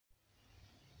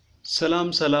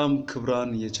ሰላም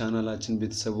ክብራን የቻናላችን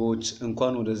ቤተሰቦች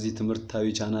እንኳን ወደዚህ ትምህርታዊ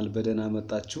ቻናል በደህና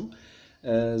መጣችሁ።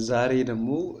 ዛሬ ደግሞ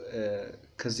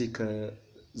ከዚህ ከ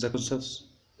concepts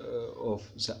of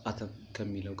the atom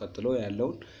ከሚለው ቀጥሎ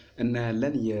ያለውን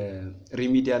እናያለን።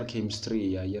 የሪሚዲያል ኬሚስትሪ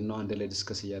ያየነው አንድ ላይ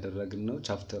ዲስከስ ያደረግን ነው።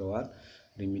 ቻፕተር 1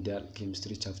 ሪሚዲያል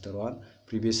ኬሚስትሪ ቻፕተር 1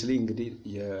 previously እንግዲህ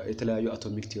የተለያዩ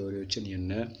አቶሚክ ቲዮሪዎችን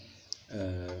የነ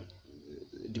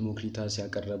ዲሞክሪታስ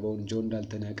ያቀረበውን ጆን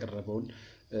ዳልተን ያቀረበውን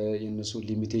የነሱ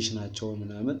ሊሚቴሽናቸው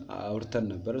ምናምን አውርተን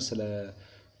ነበር። ስለ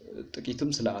ጥቂትም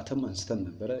ስለ አተም አንስተን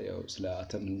ነበር። ያው ስለ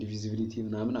አተም ኢንዲቪዚቢሊቲ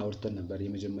ምናምን አውርተን ነበር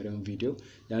የመጀመሪያውን ቪዲዮ።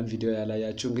 ያን ቪዲዮ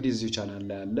ያላያችሁ እንግዲህ እዚሁ ቻናል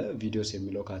ላይ ያለ ቪዲዮስ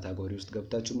የሚለው ካታጎሪ ውስጥ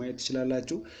ገብታችሁ ማየት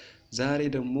ትችላላችሁ። ዛሬ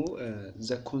ደግሞ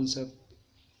the concept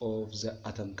of the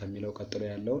atom ከሚለው ቀጥሎ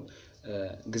ያለውን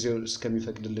ጊዜው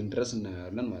እስከሚፈቅድልን ድረስ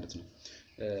እናያለን ማለት ነው።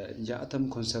 የአተም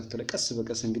ኮንሰፕት ላይ ቀስ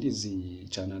በቀስ እንግዲህ እዚህ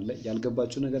ቻናል ላይ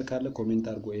ያልገባችሁ ነገር ካለ ኮሜንት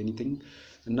አድርጉ ኤኒቲንግ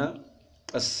እና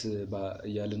ቀስ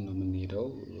ያልን ነው የምንሄደው።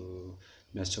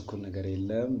 የሚያስቸኩል ነገር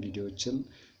የለም። ቪዲዮዎችን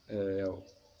ያው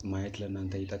ማየት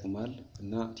ለእናንተ ይጠቅማል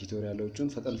እና ቲዩቶሪያሎቹን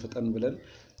ፈጠን ብለን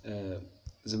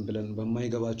ዝም ብለን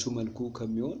በማይገባችሁ መልኩ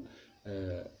ከሚሆን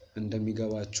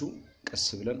እንደሚገባችሁ ቀስ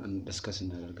ብለን ዲስከስ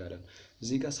እናደርጋለን።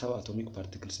 እዚህ ጋር ሰብ አቶሚክ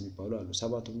ፓርቲክልስ የሚባሉ አሉ።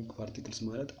 ሰብ አቶሚክ ፓርቲክልስ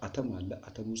ማለት አተም አለ።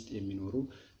 አተም ውስጥ የሚኖሩ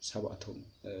ሰብ አቶም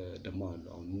ደግሞ አሉ።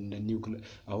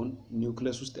 አሁን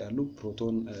ኒውክሊየስ ውስጥ ያሉ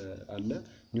ፕሮቶን አለ፣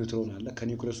 ኒውትሮን አለ።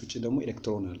 ከኒውክሊየስ ውጪ ደግሞ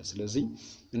ኤሌክትሮን አለ። ስለዚህ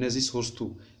እነዚህ ሶስቱ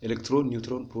ኤሌክትሮን፣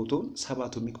 ኒውትሮን፣ ፕሮቶን ሰብ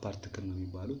አቶሚክ ፓርቲክል ነው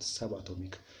የሚባሉት። ሰብ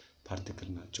አቶሚክ ፓርቲክል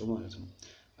ናቸው ማለት ነው።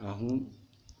 አሁን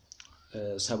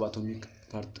ሰብ አቶሚክ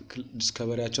ፓርቲክል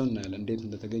ዲስከቨሪያቸው እናያለን። እንዴት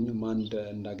እንደተገኙ ማን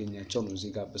እንዳገኛቸው ነው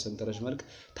እዚህ ጋር በሰንጠረዥ መልክ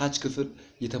ታች ክፍል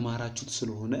የተማራችሁት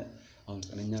ስለሆነ አሁን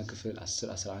 9ኛ ክፍል 10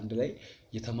 11 ላይ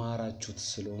የተማራችሁት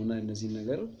ስለሆነ እነዚህ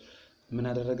ነገር ምን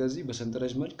አደረገ እዚህ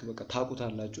በሰንጠረዥ መልክ በቃ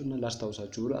ታቁታላችሁ እና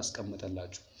ላስታውሳችሁ ብሎ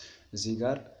አስቀመጠላችሁ። እዚህ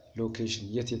ጋር ሎኬሽን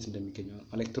የት እንደሚገኘው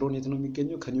ኤሌክትሮን የት ነው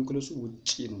የሚገኘው? ከኒውክሊየሱ ውጪ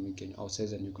ነው የሚገኘው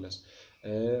outside the nucleus።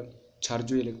 ቻርጁ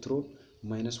ኤሌክትሮን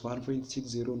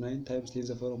 -1.609 times 10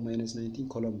 the power of -19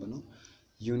 ኮሎምብ ነው።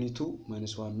 ዩኒቱ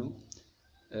 -1 ነው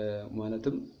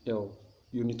ማለትም ያው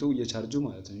ዩኒቱ የቻርጁ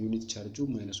ማለት ነው። ዩኒት ቻርጁ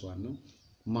 -1 ነው።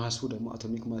 ማሱ ደግሞ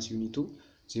አቶሚክ ማስ ዩኒቱ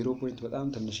 0. በጣም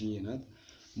ትንሽዬ ናት።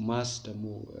 ማስ ደግሞ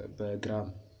በግራም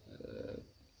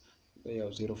ያው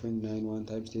 0.91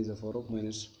 times 10 the power of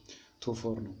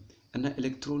 -24 ነው። እና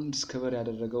ኤሌክትሮን ዲስከቨር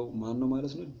ያደረገው ማን ነው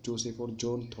ማለት ነው? ጆሴፍ ኦር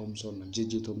ጆን ቶምሶን ነው።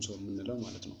 ጄጄ ቶምሶን የምንለው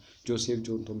ማለት ነው። ጆሴፍ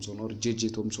ጆን ቶምሶን ኦር ጄጄ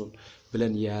ቶምሶን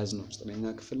ብለን የያዝ ነው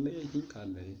 9ኛ ክፍል ላይ ቲንክ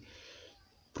አለ።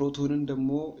 ፕሮቶንን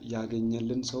ደግሞ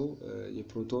ያገኘልን ሰው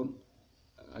የፕሮቶን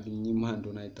አግኝ ማን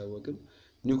እንደሆነ አይታወቅም።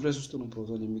 ኒውክሊየስ ውስጥ ነው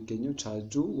ፕሮቶን የሚገኘው።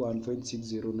 ቻርጁ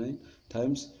 1.609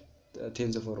 times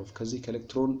 10 the power of ከዚህ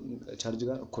ከኤሌክትሮን ቻርጅ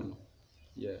ጋር እኩል ነው።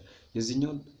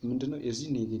 የዚህኛው ምንድነው? የዚህ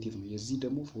ኔጌቲቭ ነው፣ የዚህ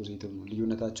ደግሞ ፖዚቲቭ ነው።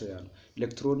 ልዩነታቸው ያ ነው።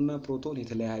 ኤሌክትሮን እና ፕሮቶን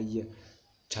የተለያየ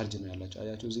ቻርጅ ነው ያላቸው።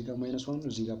 አያችሁ እዚህ ጋር -1 ነው፣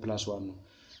 እዚህ ጋር +1 ነው።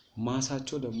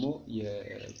 ማሳቸው ደግሞ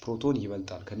የፕሮቶን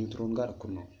ይበልጣል፣ ከኒውትሮን ጋር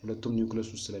እኩል ነው። ሁለቱም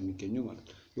ኒውክሊየስ ውስጥ ስለሚገኙ ማለት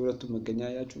ነው። የሁለቱም መገኛ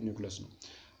ያያችሁ ኒውክሊየስ ነው።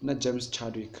 እና ጄምስ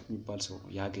ቻድዊክ የሚባል ሰው ነው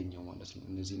ያገኘው ማለት ነው።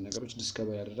 እነዚህ ነገሮች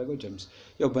ዲስከቨር ያደረገው ጄምስ።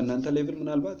 ያው በእናንተ ሌቭል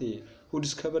ምናልባት who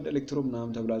discovered electron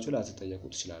ምናምን ተብላችሁ ላትጠየቁ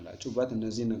ትችላላችሁ። ባት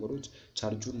እነዚህ ነገሮች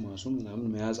ቻርጁን ማሱን ምናምን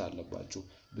መያዝ አለባችሁ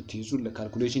ብትይዙ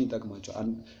ለካልኩሌሽን ይጠቅማቸው።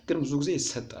 ግን ብዙ ጊዜ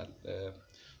ይሰጣል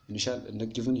ኢኒሻል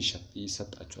ኔጌቲቭን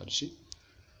ይሰጣችኋል። እሺ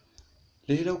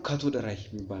ሌላው ካቶድ ራይ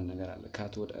የሚባል ነገር አለ።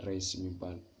 ካቶድ ራይስ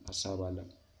የሚባል ሐሳብ አለ።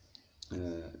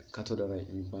 ካቶድ ራይ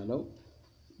የሚባለው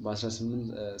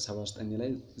በ1879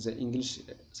 ላይ the English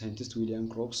scientist William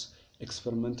Crookes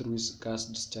experimented with gas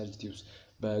discharge tubes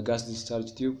በጋስ ዲስቻርጅ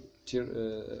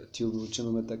ቲዩቦችን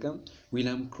በመጠቀም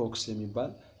ዊሊያም ክሮክስ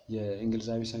የሚባል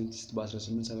የእንግሊዛዊ ሳይንቲስት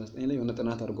በ1879 ላይ የሆነ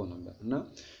ጥናት አድርጎ ነበር እና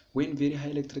when very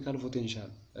high electrical potential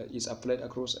is applied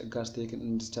across a gas taken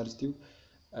in discharge tube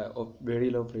of very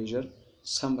low pressure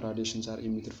some radiations are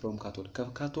emitted from cathode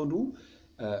ከካቶዱ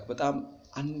በጣም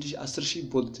 10000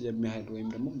 ቮልት የሚያህል ወይም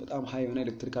ደግሞ በጣም ሃይ የሆነ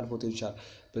ኤሌክትሪካል ፖቴንሻል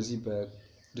በዚህ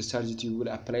በዲስቻርጅ ቲዩብ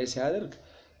ላይ አፕላይ ሲያደርግ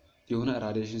የሆነ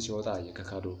ራዲዬሽን ሲወጣ አየ።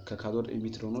 ከካቶድ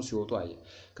ኢሚተር ሆኖ ሲወጡ አየ።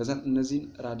 ከዛ እነዚህን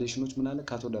ራዲዬሽኖች ምን አለ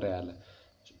ካቶድ ራይ አለ።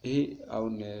 ይሄ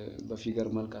አሁን በፊገር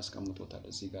መልክ አስቀምጦታል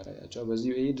እዚህ ጋር አያቸው።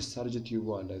 በዚህ ይሄ ዲስቻርጅ ቲዩብ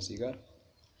አለ እዚህ ጋር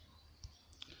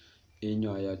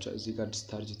ይሄኛው አያቸው። እዚህ ጋር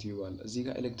ዲስቻርጅ ቲዩብ አለ። እዚህ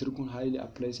ጋር ኤሌክትሪኩን ሃይሊ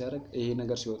አፕላይ ሲያደርግ ይሄ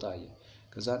ነገር ሲወጣ አየ።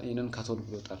 ከዛ ይሄንን ካቶድ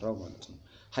ብሎ ጠራው ማለት ነው።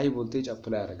 ሃይ ቮልቴጅ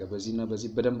አፕላይ ያደረገ በዚህና በዚህ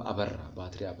በደንብ አበራ፣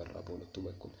 ባትሪ አበራ በሁለቱ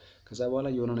በኩል። ከዛ በኋላ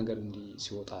የሆነ ነገር እንዲ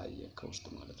ሲወጣ አየ ከውስጥ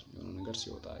ማለት ነው። የሆነ ነገር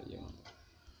ሲወጣ አየ ማለት ነው።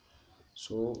 ሶ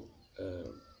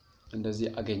እንደዚህ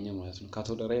አገኘ ማለት ነው።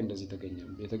 ካቶድ ራይ እንደዚህ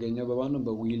የተገኘው በማን ነው?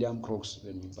 በዊሊያም ክሮክስ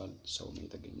የሚባል ሰው ነው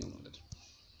የተገኘው ማለት ነው።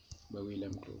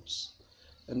 በዊሊያም ክሮክስ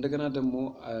እንደገና ደግሞ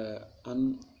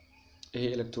ይሄ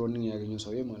ኤሌክትሮንን ያገኘው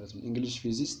ሰውዬ ማለት ነው እንግሊሽ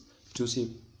ፊዚስት ጆሴፍ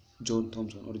ጆን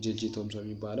ቶምሰን ኦር ጄጄ ቶምሰን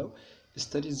የሚባለው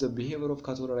studies the behavior of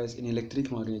cathode rays in electric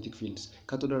magnetic fields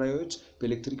cathode rays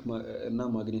በኤሌክትሪክ እና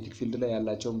ማግኔቲክ ፊልድ ላይ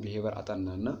ያላቸውን ቢሄቪየር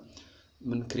አጠናና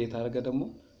ምን ክሬት አደረገ ደግሞ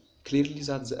clearly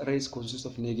that the rays consist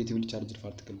of negatively charged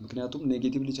particle ምክንያቱም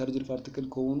negatively charged particle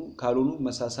ካልሆኑ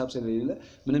መሳሳብ ስለሌለ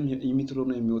ምንም ኢሚት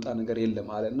ሆኖ የሚወጣ ነገር የለም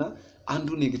አለና አንዱ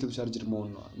ኔጌቲቭ ቻርጅድ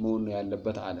መሆን ነው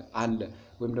ያለበት አለ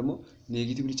ወይም ደግሞ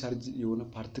ኔጌቲቭሊ ቻርጅ የሆነ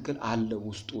ፓርቲክል አለ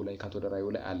ውስጡ ላይ ካቶድ ራዩ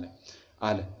ላይ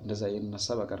አለ እንደዛ ይሄን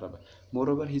ሐሳብ አቀረበ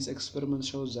moreover his experiment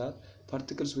shows that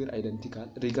particles were identical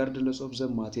regardless of the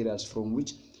materials from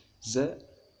which the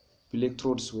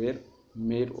electrodes were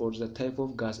made or the type of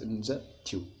gas in the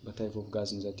tube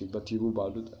በቲዩቡ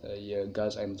ባሉት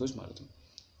የጋዝ አይነቶች ማለት ነው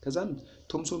ከዛም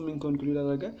ቶምሰን ምን ኮንክሉድ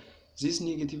አደረገ this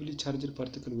negatively charged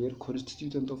particle were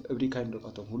constituent of every kind of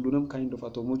atom ሁሉንም kind of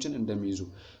atomoችን እንደሚይዙ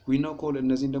we now call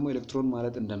እነዚህን ደግሞ ኤሌክትሮን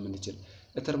ማለት እንደምንችል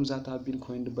a term that have been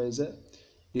coined by the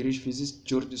Irish physicist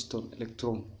George Stone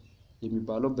ኤሌክትሮን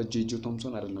የሚባለው በጄጄ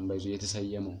ቶምሰን አይደለም ባይዞ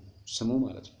የተሰየመው ስሙ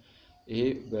ማለት ነው ይሄ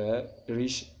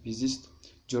በኢሪሽ ፊዚስት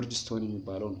ጆርጅ ስቶን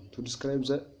የሚባለው ነው to describe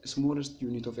the smallest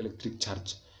unit of electric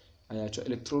charge አያቸው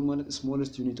ኤሌክትሮን ማለት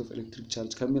smallest unit of electric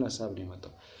charge ከሚል ሐሳብ ነው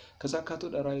የመጣው ከዛ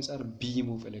ካቶድ ራይስ አር beam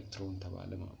of electron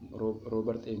ተባለ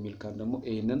ሮበርት ሚልካን ደግሞ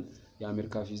ይሄንን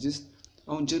የአሜሪካ ፊዚስት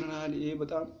አሁን ጀነራሊ ይሄ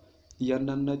በጣም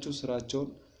እያንዳንዳቸው ስራቸውን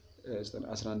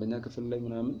 11ኛ ክፍል ላይ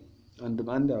ምናምን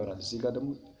አንድ ያወራል እዚህ ጋር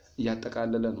ደግሞ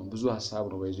ያጠቃለለ ነው ብዙ ሐሳብ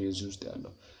ነው ባይዞ እዚህ ውስጥ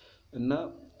ያለው እና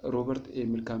ሮበርት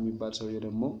ሚልካን የሚባል ሰው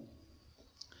ደግሞ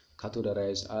cathode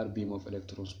rays are beam of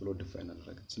electrons ብሎ ዲፋይን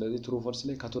አደረገ ስለዚህ true false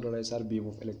ላይ cathode rays are beam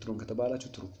of electron ከተባላችሁ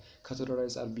true cathode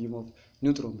rays are beam of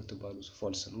neutron ብትባሉ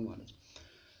false ነው ማለት ነው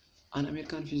an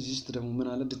American physicist ደግሞ ምን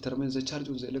አለ determine the charge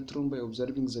of the electron by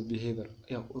observing the behavior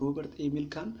ያው ሮበርት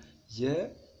ሚልካን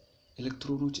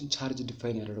የኤሌክትሮኖችን ቻርጅ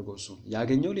ዲፋይን ያደረገው እሱ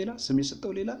ያገኘው ሌላ ስም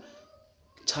የሰጠው ሌላ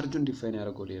ቻርጁን ዲፋይን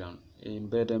ያደረገው ሌላ ነው ይሄን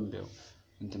በደንብ ያው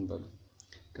እንትን በሉ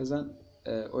ከዛን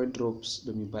oil drops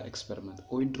በሚባል ኤክስፐሪመንት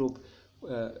oil drop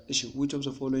which of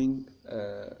the following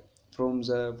from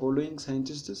the following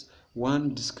scientists one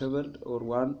discovered or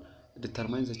one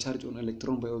determines the charge on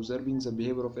electron by observing the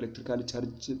behavior of electrically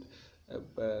charged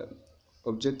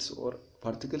objects or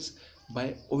particles by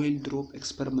oil drop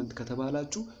experiment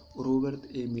ከተባላችሁ ሮበርት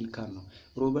ሚልካን ነው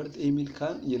ሮበርት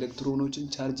ሚልካን የኤሌክትሮኖችን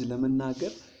ቻርጅ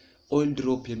ለመናገር oil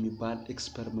drop የሚባል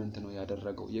ኤክስፐሪመንት ነው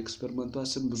ያደረገው የኤክስፐሪመንቷ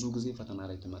ስም ብዙ ጊዜ ፈተና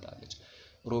ላይ ትመጣለች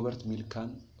ሮበርት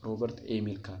ሚልካን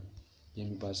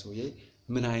የሚባል ሰውዬ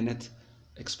ምን አይነት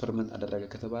ኤክስፐሪመንት አደረገ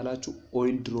ከተባላችሁ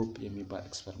oil drop የሚባል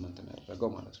ኤክስፐሪመንት ነው ያደረገው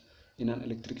ማለት ነው in an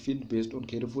electric field based on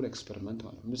careful experiment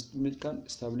ማለት ነው ሚልካን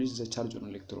established the charge on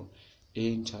electron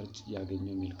ይሄን ቻርጅ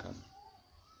ያገኘው ሚልካን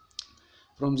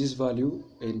from this value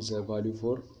and the value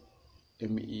for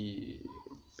me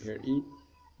per e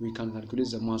we can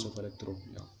calculate the mass of electron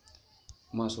ያው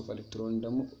mass of electron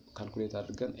ደግሞ ካልኩሌት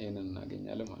አድርገን ኤንን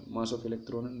እናገኛለን ማለት ማስ ኦፍ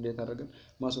ኤሌክትሮንን እንዴት አድርገን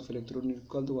ማስ ኦፍ ኤሌክትሮን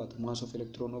ኢኳል ቱ ዋት ማስ ኦፍ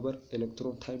ኤሌክትሮን ኦቨር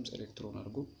ኤሌክትሮን ታይምስ ኤሌክትሮን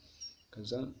አድርጎ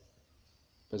ከዛ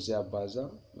በዚያ አባዛ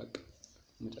በቃ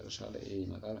መጨረሻ ላይ ኤ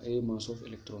ይመጣል ኤ ማስ ኦፍ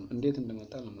ኤሌክትሮን እንዴት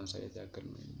እንደመጣ ለማሳየት ያክል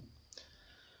ነው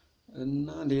እና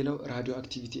ሌላው ራዲዮ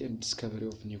አክቲቪቲ ኤንድ ዲስከቨሪ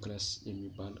ኦፍ ኒውክሊየስ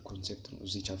የሚባል ኮንሴፕት ነው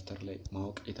እዚህ ቻፕተር ላይ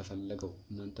ማወቅ የተፈለገው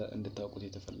እናንተ እንድታውቁት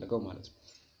የተፈለገው ማለት ነው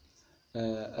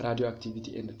radio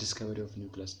activity and discovery of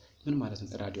nucleus ምን ማለት ነው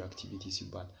radio activity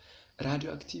ሲባል radio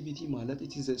activity ማለት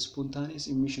it is a spontaneous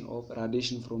emission of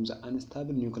radiation from the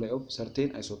unstable nuclei of certain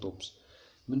isotopes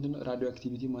ምንድነው radio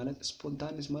activity ማለት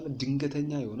spontaneous ማለት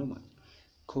ድንገተኛ የሆነ ማለት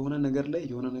ከሆነ ነገር ላይ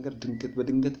የሆነ ነገር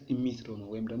በድንገት ኢሚት ነው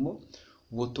ወይም ደግሞ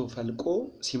ወጥቶ ፈልቆ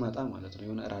ሲመጣ ማለት ነው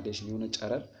የሆነ ራዲዬሽን የሆነ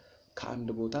ጨረር ከአንድ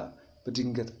ቦታ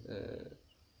በድንገት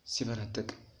ሲፈነጥቅ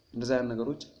እንደዛ ያን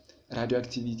ነገሮች radio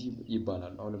activity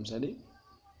ይባላል አሁን ለምሳሌ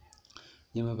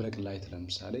የመብረቅ ላይት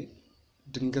ለምሳሌ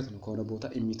ድንገት ነው ከሆነ ቦታ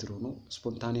ኢሚት ሆኖ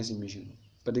ስፖንታኒየስ ኢሚሽን ነው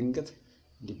በድንገት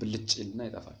እንዲ ብልጭ ይልና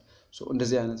ይጠፋል ሶ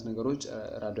እንደዚህ አይነት ነገሮች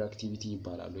radio activity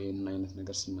ይባላሉ ይሄን አይነት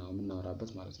ነገር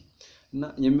ስናወራበት ማለት ነው እና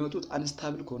የሚወጡት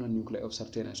አንስታብል ከሆነ ኒውክሊየስ ኦፍ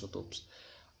ሰርቴን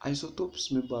isotopes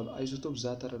የሚባሉ isotopes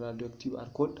that are radioactive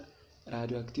are called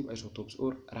radioactive isotopes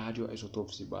or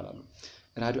radioisotopes ይባላሉ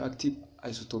radioactive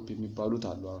isotope የሚባሉት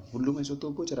አሉ ሁሉም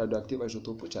አይሶቶፖች radioactive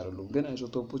isotopoች አይደሉም ግን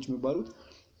አይሶቶፖች የሚባሉት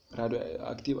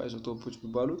radioactive isotopoች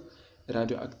የሚባሉት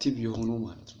radioactive የሆኑ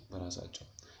ማለት ነው በራሳቸው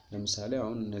ለምሳሌ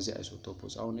አሁን እነዚህ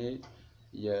አይሶቶፖች አሁን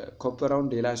የኮፐር አሁን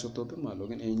ሌላ አይሶቶፕም አለው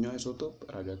ግን ይሄኛው አይሶቶፕ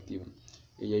radioactive ነው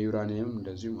የዩራኒየም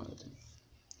እንደዚሁ ማለት ነው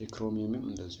የክሮሚየምም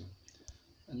እንደዚሁ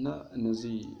እና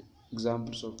እነዚህ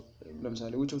examples of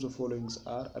ለምሳሌ which of the following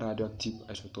are radioactive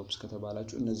isotopes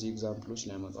ከተባላችሁ እነዚህ ኤግዛምፕሎች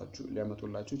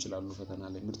ሊያመጡላችሁ ይችላሉ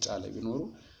ፈተና ላይ ምርጫ ላይ ቢኖሩ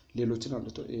ሌሎችን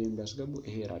አምጥቶ ይሄን ቢያስገቡ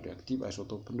ይሄ ራዲዮአክቲቭ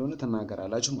አይሶቶፕ እንደሆነ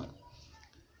ተናገራላችሁ ማለት ነው።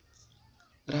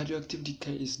 Radioactive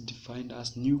decay is defined as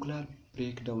nuclear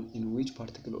breakdown in which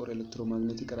particle or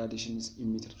electromagnetic radiation is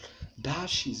emitted.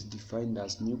 Dash is defined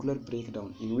as nuclear breakdown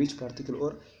in which particle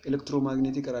or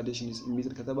electromagnetic radiation is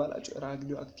emitted ከተባላችሁ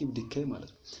radioactive decay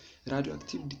ማለት ነው።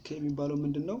 radioactive decay የሚባለው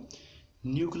ምንድነው?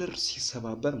 ኒውክሌር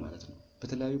ሲሰባበር ማለት ነው።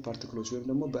 በተለያዩ ፓርቲክሎች ወይም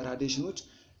ደግሞ በራዲዬሽኖች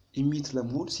ኢሚት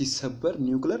ለመሆን ሲሰበር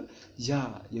ኒውክሌር ያ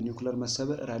የኒውክሌር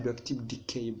መሰበር radioactive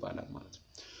decay ይባላል ማለት ነው።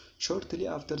 Shortly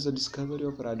after the discovery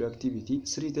of radioactivity,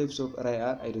 3 types of RI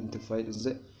are identified in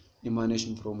the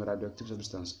emanation from radioactive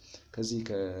substance. ከዚህ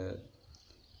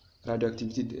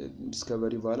ከራዲዮአክቲቪቲ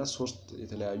ዲስከቨሪ በኋላ 3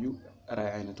 የተለያዩ RI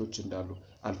አይነቶች እንዳሉ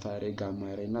አልፋ ሬይ፣ ጋማ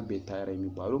ሬይ እና ቤታ ሬይ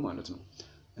የሚባሉ ማለት ነው።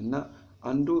 እና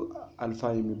አንዱ አልፋ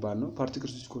የሚባል ነው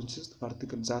particles which consist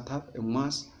particles that have a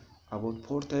mass about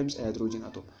 4 times a hydrogen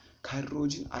atom.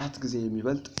 ከሃይድሮጂን 4 ጊዜ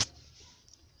የሚበልጥ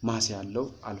ማስ ያለው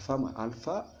አልፋ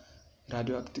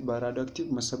ራዲዮአክቲቭ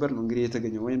መሰበር ነው እንግዲህ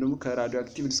የተገኘው ወይም ደግሞ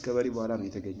ከራዲዮአክቲቭ ዲስከቨሪ በኋላ ነው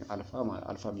የተገኘው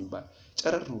አልፋ የሚባል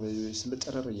ጨረር ነው። ስለ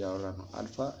ጨረር እያወራ ነው።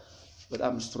 አልፋ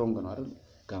በጣም ስትሮንግ ነው አይደል?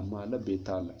 ጋማ አለ፣ ቤታ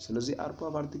አለ። ስለዚህ አልፋ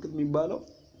ፓርቲክል የሚባለው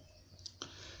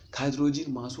ከሃይድሮጂን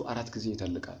ማሱ 4 ጊዜ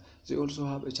ይተልቃል። they also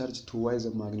have a charge twice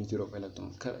the magnitude of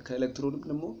electron ከኤሌክትሮንም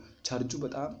ደግሞ ቻርጁ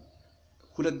በጣም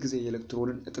 2 ጊዜ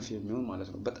የኤሌክትሮንን እጥፍ የሚሆን ማለት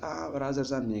ነው። በጣም rather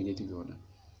than ኔጌቲቭ የሆነ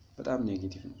በጣም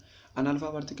ኔጌቲቭ ነው። an alpha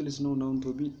particle is known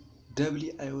to be doubly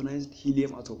ionized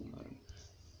helium atom ማለት ነው።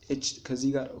 H ከዚህ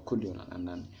ጋር እኩል ይሆናል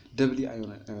አንዳንዴ doubly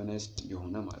ionized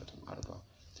የሆነ ማለት ነው አልፋ።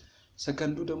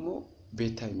 ሰከንዱ ደግሞ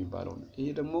ቤታ የሚባለው ነው። ይሄ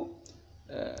ደግሞ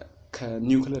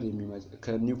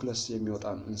ከኒውክለስ የሚወጣ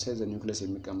ነው። ኢንሳይድ ዘ ኒውክለስ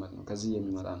የሚቀመጥ ነው። ከዚህ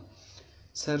የሚመጣ ነው።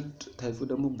 ሰርድ ታይፑ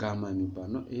ደግሞ ጋማ የሚባል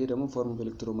ነው። ይሄ ደግሞ ፎርም ኦፍ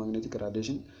ኤሌክትሮማግኔቲክ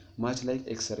ራዲዬሽን ማች ላይክ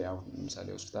ኤክስ-ሬይ። አሁን ለምሳሌ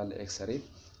ሆስፒታል ላይ ኤክስ-ሬይ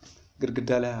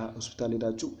ግድግዳ ላይ ሆስፒታል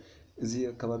ሄዳችሁ እዚህ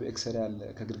አካባቢ ኤክስ-ሬይ አለ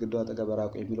ከግድግዳው አጠገብ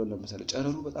ራቁ የሚለው ለምሳሌ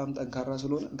ጨረሩ በጣም ጠንካራ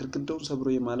ስለሆነ ግድግዳውን ሰብሮ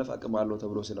የማለፍ አቅም አለው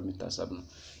ተብሎ ስለሚታሰብ ነው።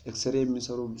 ኤክስ-ሬይ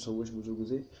የሚሰሩ ሰዎች ብዙ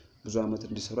ጊዜ ብዙ አመት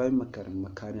እንዲሰሩ አይመከርም።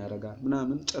 መካን ያረጋል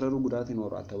ምናምን ጨረሩ ጉዳት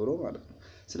ይኖራል ተብሎ ማለት ነው።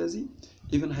 ስለዚህ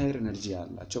even higher energy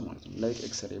ያላቸው ማለት ነው like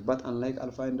x-ray but unlike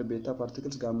alpha and beta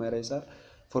particles gamma rays are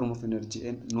form of energy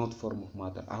and not form of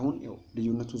matter። አሁን ያው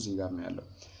ልዩነቱ እዚህ ጋር ነው ያለው።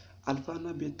 አልፋ እና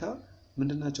ቤታ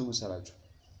ምንድናቸው መሰላችሁ?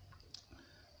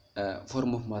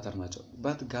 form of matter ናቸው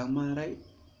but gamma ray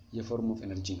የform of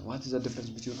energy ነው። what is the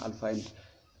difference between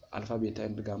alpha beta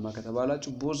and gamma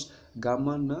ከተባላችሁ both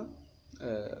gamma እና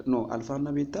alpha እና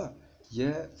beta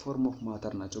የform of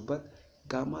matter ናቸው but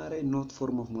gamma ray not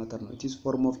form of matter ነው it is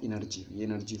form of energy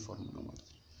የኤነርጂ ፎርም ነው ማለት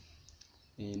ነው።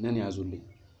 ነን ያዙልኝ።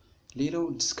 ሌላው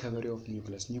ዲስከቨሪ ኦፍ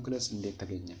ኒውክለስ እንዴት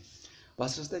ተገኘ?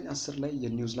 በ1910 ላይ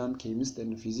የኒውዚላንድ ኬሚስት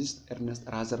and physicist ኤርነስት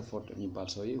ራዘርፎርድ የሚባል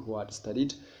ሰውዬ who had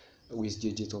studied with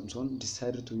J.J. Thomson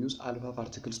decided to use alpha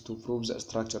particles to prove the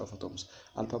structure of atoms.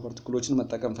 alpha particleዎችን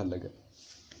መጠቀም ፈለገ።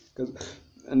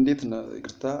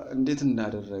 እንዴት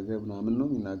እንዳደረገ ምናምን ነው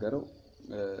የሚናገረው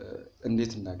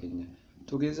እንዴት እንዳገኘ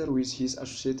Together with his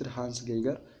associate Hans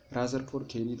Geiger, Rutherford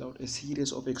carried out a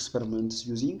series of experiments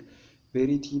using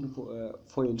very thin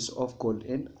foils of gold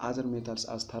and other metals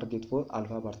as target for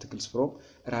alpha particles from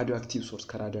radioactive source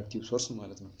ከradioactive source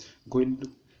ማለት ነው። ጎልድ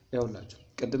ያውላችሁ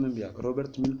ቀደምም ቢያ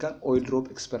ሮበርት ሚልካን ኦይል ድሮፕ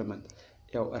ኤክስፐሪመንት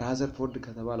ያው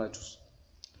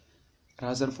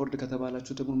ራዘርፎርድ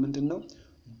ከተባላችሁ ደግሞ ምንድነው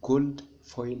ጎልድ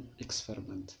ፎይል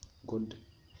ኤክስፐሪመንት ጎልድ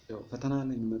ያው ፈተና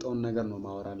ላይ የሚመጣው ነገር ነው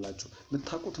ማወራላችሁ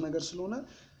የምታውቁት ነገር ስለሆነ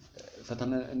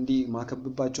ፈተና እንዲ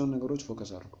ማከብባቸው ነገሮች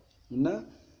ፎከስ አድርጉ እና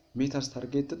metals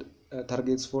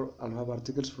targets for alpha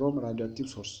particles from radioactive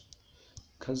source።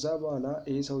 ከዛ በኋላ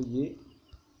ይሄ ሰውዬ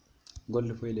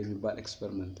ጎልድ ፎይል የሚባል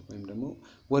ኤክስፐሪመንት ወይም ደግሞ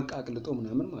ወርቅ አቅልጦ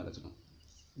ምናምን ማለት ነው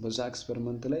በዛ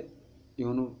ኤክስፐሪመንት ላይ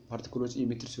የሆኑ ፓርቲክሎች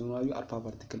ኢሚት ሲሆኑ አልፋ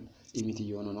ፓርቲክል ኢሚት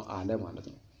እየሆነ ነው አለ ማለት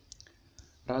ነው።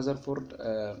 ራዘርፎርድ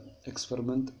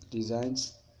ኤክስፐሪመንት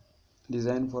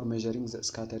design for measuring the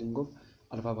scattering of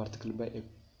alpha particle by a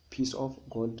piece of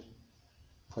gold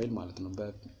foil ማለት ነው።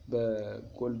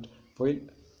 በጎልድ ፎይል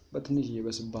በትንሽ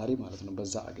የበስባሪ ማለት ነው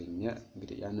በዛ አገኘ።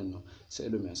 እንግዲህ ያንን ነው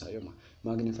ስዕሉ የሚያሳየው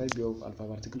magnified view of alpha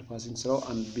particle passing through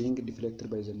and being deflected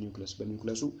by the nucleus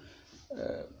በኒውክለሱ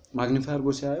ማግኒፋይ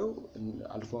አድርጎ ሲያየው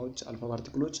አልፋ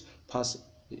ፓርቲክሎች ፓስ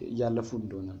እያለፉ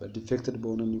እንደሆነ በዲፌክትድ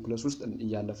በሆነ ኒውክለስ ውስጥ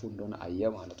እያለፉ እንደሆነ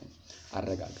አየ ማለት ነው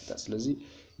አረጋግጠ። ስለዚህ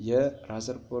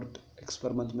የራዘርፎርድ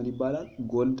ኤክስፐሪመንት ምን ይባላል?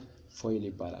 ጎልድ ፎይል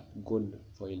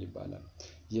ይባላል።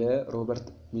 የሮበርት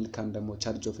ሚልካን ደግሞ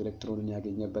ቻርጅ ኦፍ ኤሌክትሮንን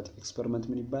ያገኘበት ኤክስፐሪመንት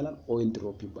ምን ይባላል? ኦይል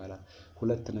ድሮፕ ይባላል።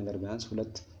 ሁለት ነገር ቢያንስ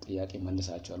ሁለት ጥያቄ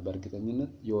መልሳቸዋል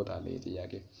በእርግጠኝነት ይወጣል ይሄ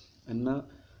ጥያቄ። እና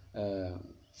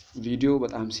ቪዲዮ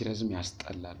በጣም ሲረዝም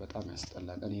ያስጠላል በጣም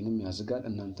ያስጠላል እኔንም ያዝጋል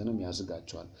እናንተንም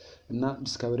ያዝጋቸዋል እና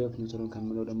ዲስከቨሪ ኦፍ ኒውትሮን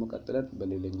ከምለው ደግሞ ቀጥለን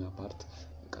በሌላኛ ፓርት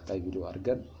ቀጣይ ቪዲዮ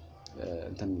አድርገን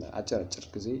እንትን አጭር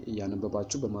ጊዜ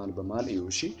እያነበባችሁ በመሃል እዩ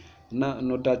እሺ እና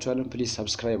እንወዳችኋለን ፕሊዝ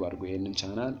ሰብስክራይብ አድርጉ ይሄንን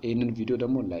ቻናል ይሄንን ቪዲዮ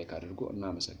ደግሞ ላይክ አድርጉ እና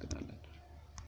አመሰግናለን